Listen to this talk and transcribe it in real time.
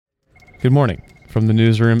Good morning. From the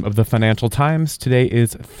newsroom of the Financial Times, today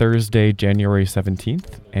is Thursday, January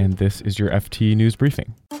 17th, and this is your FT News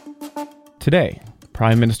Briefing. Today,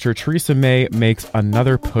 Prime Minister Theresa May makes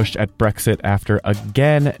another push at Brexit after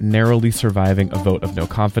again narrowly surviving a vote of no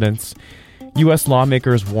confidence. U.S.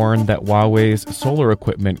 lawmakers warn that Huawei's solar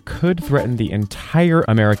equipment could threaten the entire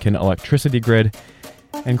American electricity grid.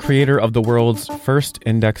 And creator of the world's first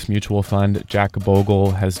index mutual fund, Jack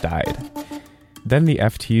Bogle, has died. Then the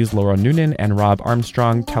FT's Laura Noonan and Rob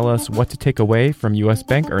Armstrong tell us what to take away from U.S.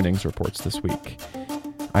 bank earnings reports this week.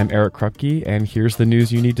 I'm Eric Krupke, and here's the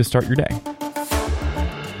news you need to start your day.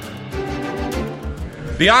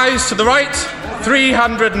 The ayes to the right,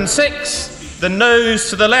 306. The noes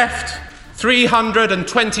to the left,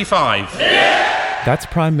 325. That's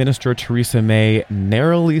Prime Minister Theresa May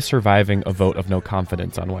narrowly surviving a vote of no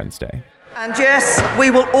confidence on Wednesday. And yes, we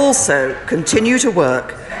will also continue to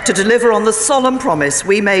work to deliver on the solemn promise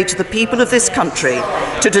we made to the people of this country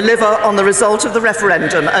to deliver on the result of the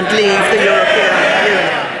referendum and leave the European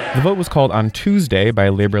Union. The vote was called on Tuesday by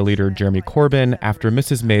Labour leader Jeremy Corbyn after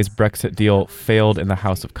Mrs. May's Brexit deal failed in the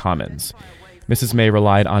House of Commons. Mrs. May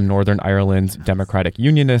relied on Northern Ireland's Democratic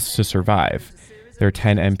Unionists to survive. Their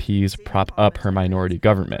 10 MPs prop up her minority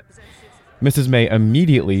government. Mrs. May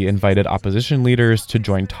immediately invited opposition leaders to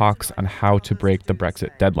join talks on how to break the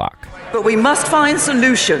Brexit deadlock. But we must find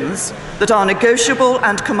solutions that are negotiable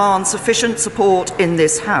and command sufficient support in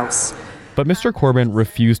this House. But Mr. Corbyn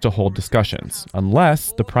refused to hold discussions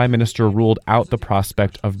unless the Prime Minister ruled out the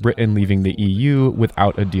prospect of Britain leaving the EU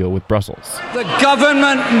without a deal with Brussels. The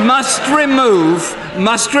government must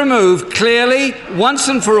remove clearly, once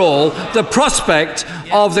and for all, the prospect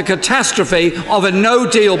of the catastrophe of a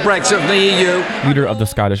no-deal Brexit from the EU. Leader of the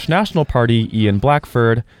Scottish National Party, Ian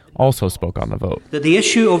Blackford, also spoke on the vote. That the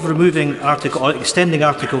issue of extending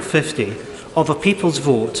Article 50 of a people's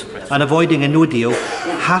vote and avoiding a no deal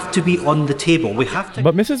have to be on the table.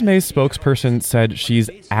 But Mrs. May's spokesperson said she's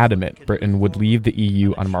adamant Britain would leave the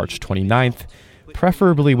EU on March 29th,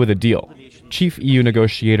 preferably with a deal. Chief EU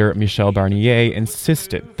negotiator Michel Barnier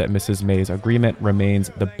insisted that Mrs. May's agreement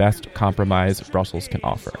remains the best compromise Brussels can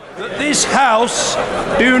offer. This House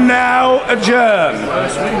do now adjourn.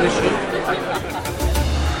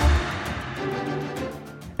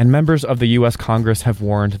 And members of the U.S. Congress have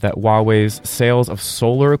warned that Huawei's sales of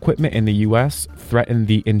solar equipment in the U.S. threaten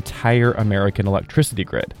the entire American electricity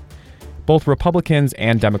grid. Both Republicans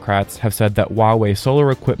and Democrats have said that Huawei solar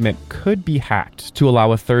equipment could be hacked to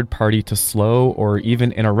allow a third party to slow or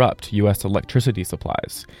even interrupt U.S. electricity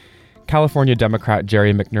supplies. California Democrat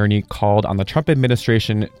Jerry McNerney called on the Trump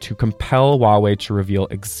administration to compel Huawei to reveal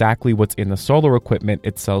exactly what's in the solar equipment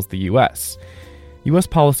it sells the U.S. U.S.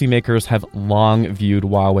 policymakers have long viewed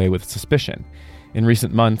Huawei with suspicion. In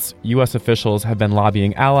recent months, U.S. officials have been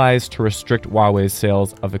lobbying allies to restrict Huawei's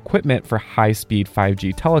sales of equipment for high-speed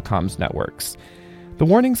 5G telecoms networks. The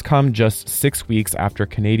warnings come just 6 weeks after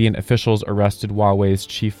Canadian officials arrested Huawei's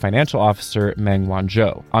chief financial officer, Meng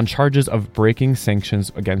Wanzhou, on charges of breaking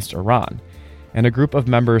sanctions against Iran. And a group of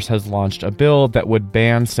members has launched a bill that would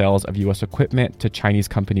ban sales of U.S. equipment to Chinese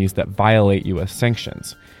companies that violate U.S.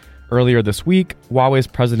 sanctions. Earlier this week, Huawei's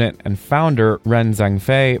president and founder, Ren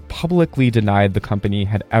Zhengfei, publicly denied the company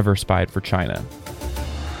had ever spied for China.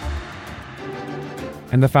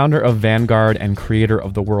 And the founder of Vanguard and creator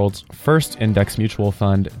of the world's first index mutual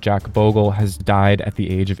fund, Jack Bogle, has died at the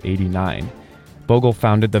age of 89. Bogle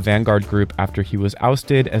founded the Vanguard Group after he was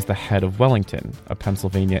ousted as the head of Wellington, a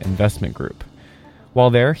Pennsylvania investment group. While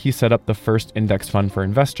there, he set up the first index fund for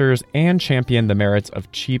investors and championed the merits of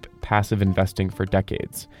cheap, passive investing for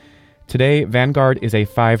decades. Today, Vanguard is a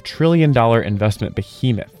 $5 trillion investment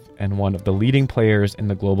behemoth and one of the leading players in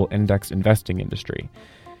the global index investing industry.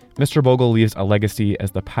 Mr. Bogle leaves a legacy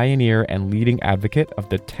as the pioneer and leading advocate of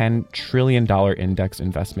the $10 trillion index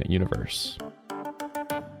investment universe.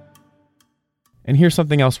 And here's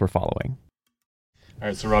something else we're following. All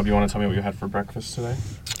right, so Rob, you want to tell me what you had for breakfast today?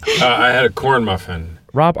 I had a corn muffin.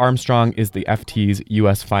 Rob Armstrong is the FT's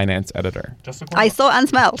U.S. finance editor. Just a corn I saw and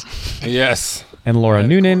smelled. Yes. And Laura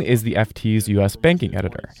Noonan is the FT's U.S. banking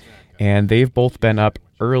editor. And they've both been up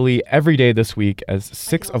early every day this week as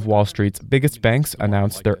 6 of Wall Street's biggest banks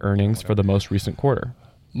announced their earnings for the most recent quarter.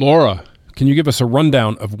 Laura, can you give us a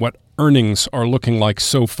rundown of what earnings are looking like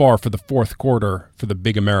so far for the fourth quarter for the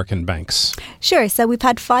big American banks? Sure. So we've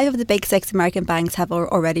had 5 of the big 6 American banks have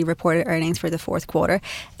already reported earnings for the fourth quarter.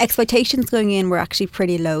 Expectations going in were actually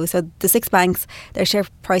pretty low. So the 6 banks, their share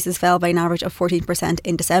prices fell by an average of 14%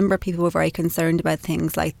 in December. People were very concerned about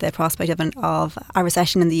things like the prospect of a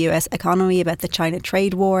recession in the US economy, about the China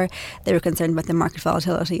trade war. They were concerned about the market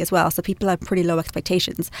volatility as well. So people had pretty low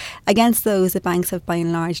expectations. Against those, the banks have by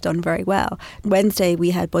and large done very well. Wednesday, we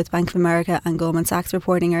had both Bank of America and Goldman Sachs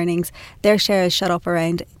reporting earnings. Their shares shot up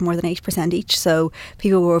around more than 8% each. So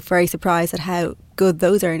people were very surprised at how good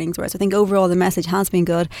those earnings were. So I think overall the message has been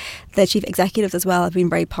good. The chief executives as well have been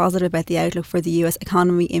very positive about the outlook for the US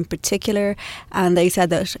economy in particular. And they said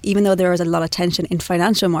that even though there is a lot of tension in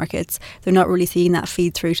financial markets, they're not really seeing that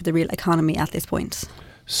feed through to the real economy at this point.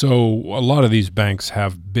 So a lot of these banks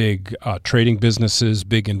have big trading businesses,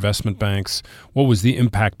 big investment banks. What was the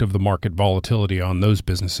impact of the market volatility on those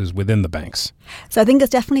businesses within the banks? So I think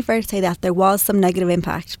it's definitely fair to say that there was some negative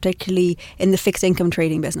impact, particularly in the fixed income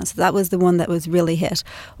trading business. That was the one that was really hit.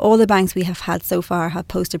 All the banks we have had so far have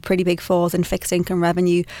posted pretty big falls in fixed income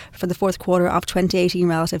revenue for the fourth quarter of 2018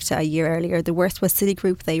 relative to a year earlier. The worst was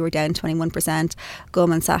Citigroup. They were down 21%.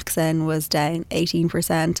 Goldman Sachs then was down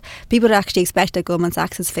 18%. People had actually expected Goldman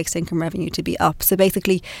Sachs' fixed income revenue to be up. So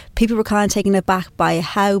basically, people were kind of taken aback by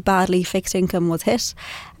how badly fixed income was hit.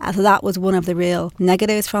 So that was one of the real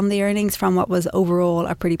negatives from the earnings, from what was overall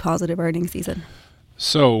a pretty positive earnings season.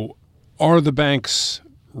 So are the banks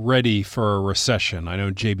ready for a recession? I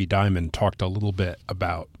know JB Dimon talked a little bit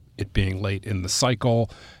about it being late in the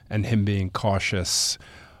cycle and him being cautious.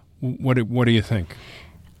 What do you think?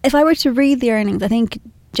 If I were to read the earnings, I think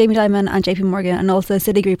Jamie Dimon and JP Morgan and also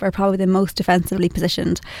Citigroup are probably the most defensively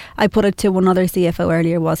positioned. I put it to one other CFO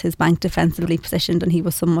earlier, was his bank defensively positioned, and he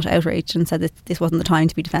was somewhat outraged and said that this wasn't the time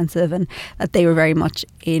to be defensive and that they were very much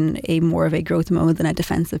in a more of a growth mode than a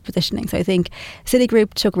defensive positioning. So I think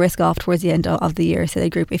Citigroup took risk off towards the end of the year.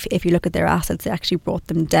 Citigroup, if you look at their assets, they actually brought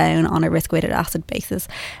them down on a risk-weighted asset basis.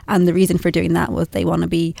 And the reason for doing that was they want to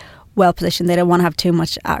be well positioned. They don't want to have too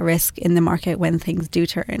much at risk in the market when things do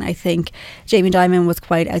turn. I think Jamie Dimon was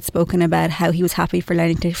quite outspoken about how he was happy for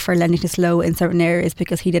lending to slow in certain areas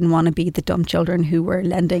because he didn't want to be the dumb children who were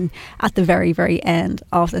lending at the very, very end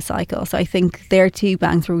of the cycle. So I think there are 2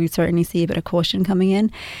 banks where we certainly see a bit of caution coming in.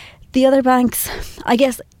 The other banks, I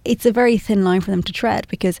guess it's a very thin line for them to tread,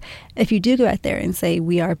 because if you do go out there and say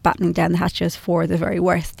we are battening down the hatches for the very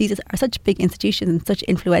worst, these are such big institutions and such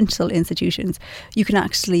influential institutions, you can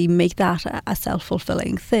actually make that a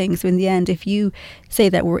self-fulfilling thing. So in the end, if you say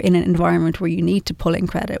that we're in an environment where you need to pull in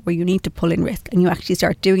credit, where you need to pull in risk, and you actually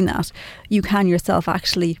start doing that, you can yourself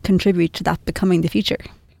actually contribute to that becoming the future.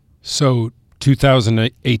 So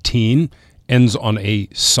 2018 ends on a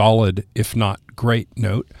solid, if not great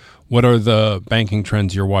note. What are the banking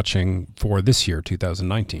trends you're watching for this year,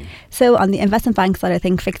 2019? So on the investment bank side, I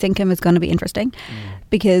think fixed income is going to be interesting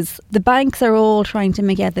because the banks are all trying to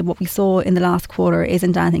make out that what we saw in the last quarter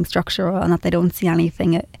isn't anything structural and that they don't see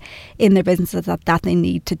anything in their businesses that they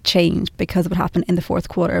need to change because of what happened in the fourth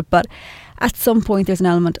quarter. But at some point, there's an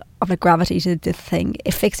element of a gravity to this thing.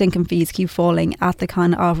 If fixed income fees keep falling at the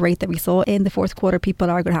kind of rate that we saw in the fourth quarter, people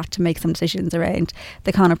are going to have to make some decisions around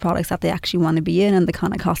the kind of products that they actually want to be in and the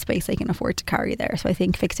kind of cost base they can afford to carry there. So I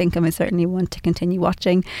think fixed income is certainly one to continue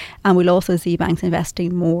watching. And we'll also see banks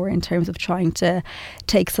investing more in terms of trying to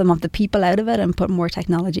take some of the people out of it and put more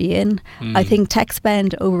technology in. I think tech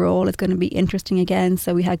spend overall is going to be interesting again.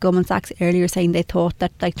 So we had Goldman Sachs earlier saying they thought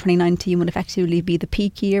that 2019 would effectively be the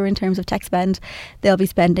peak year in terms of tech spend. They'll be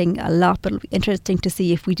spending a lot, but it'll be interesting to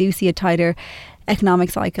see if we do see a tighter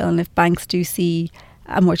economic cycle and if banks do see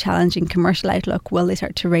a more challenging commercial outlook, will they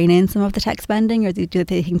start to rein in some of the tech spending, or do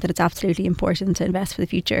they think that it's absolutely important to invest for the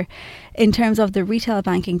future? In terms of the retail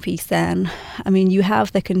banking piece then, I mean, you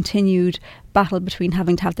have the continued battle between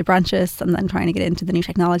having to have the branches and then trying to get into the new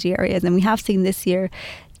technology areas. And we have seen this year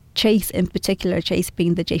Chase in particular, Chase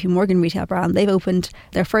being the JP Morgan retail brand, they've opened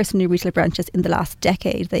their first new retail branches in the last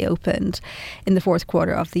decade. They opened in the fourth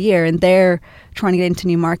quarter of the year, and they're trying to get into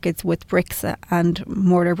new markets with bricks and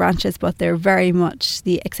mortar branches, but they're very much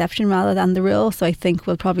the exception rather than the rule. So I think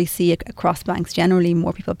we'll probably see across banks generally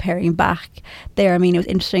more people paring back there. I mean, it was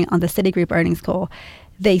interesting on the Citigroup earnings call.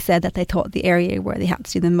 They said that they thought the area where they had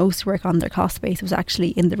to do the most work on their cost base was actually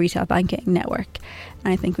in the retail banking network.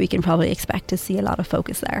 And I think we can probably expect to see a lot of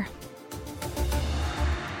focus there.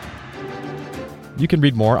 You can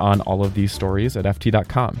read more on all of these stories at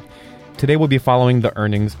FT.com. Today we'll be following the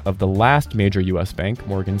earnings of the last major U.S. bank,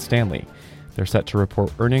 Morgan Stanley. They're set to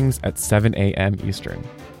report earnings at 7 a.m. Eastern.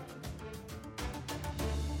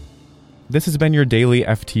 This has been your daily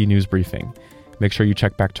FT News Briefing. Make sure you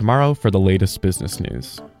check back tomorrow for the latest business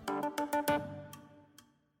news.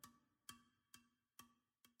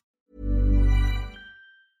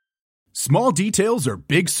 Small details are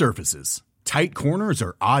big surfaces. Tight corners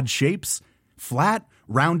are odd shapes. Flat,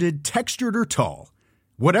 rounded, textured, or tall.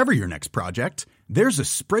 Whatever your next project, there's a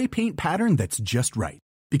spray paint pattern that's just right.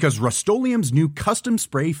 Because Rust-Oleum's new Custom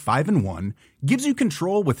Spray 5-in-1 gives you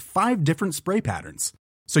control with 5 different spray patterns.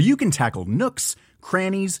 So you can tackle nooks,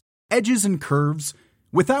 crannies, edges, and curves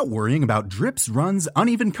without worrying about drips, runs,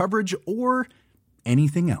 uneven coverage, or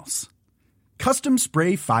anything else. Custom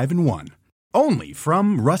Spray 5-in-1. Only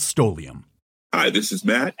from Rust-Oleum. Hi, this is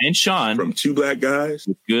Matt and Sean from Two Black Guys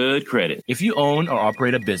with Good Credit. If you own or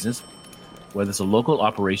operate a business, whether it's a local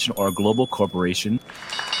operation or a global corporation,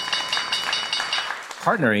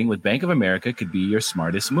 partnering with Bank of America could be your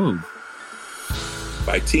smartest move.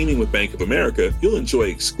 By teaming with Bank of America, you'll enjoy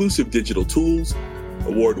exclusive digital tools,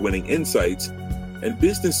 award-winning insights, and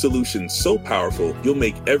business solutions so powerful you'll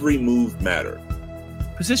make every move matter.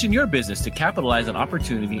 Position your business to capitalize on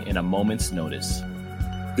opportunity in a moment's notice.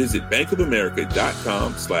 Visit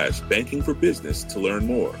bankofamerica.com/banking for business to learn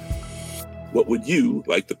more. What would you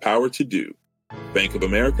like the power to do? Bank of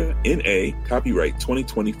America, N.A., copyright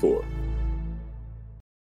 2024.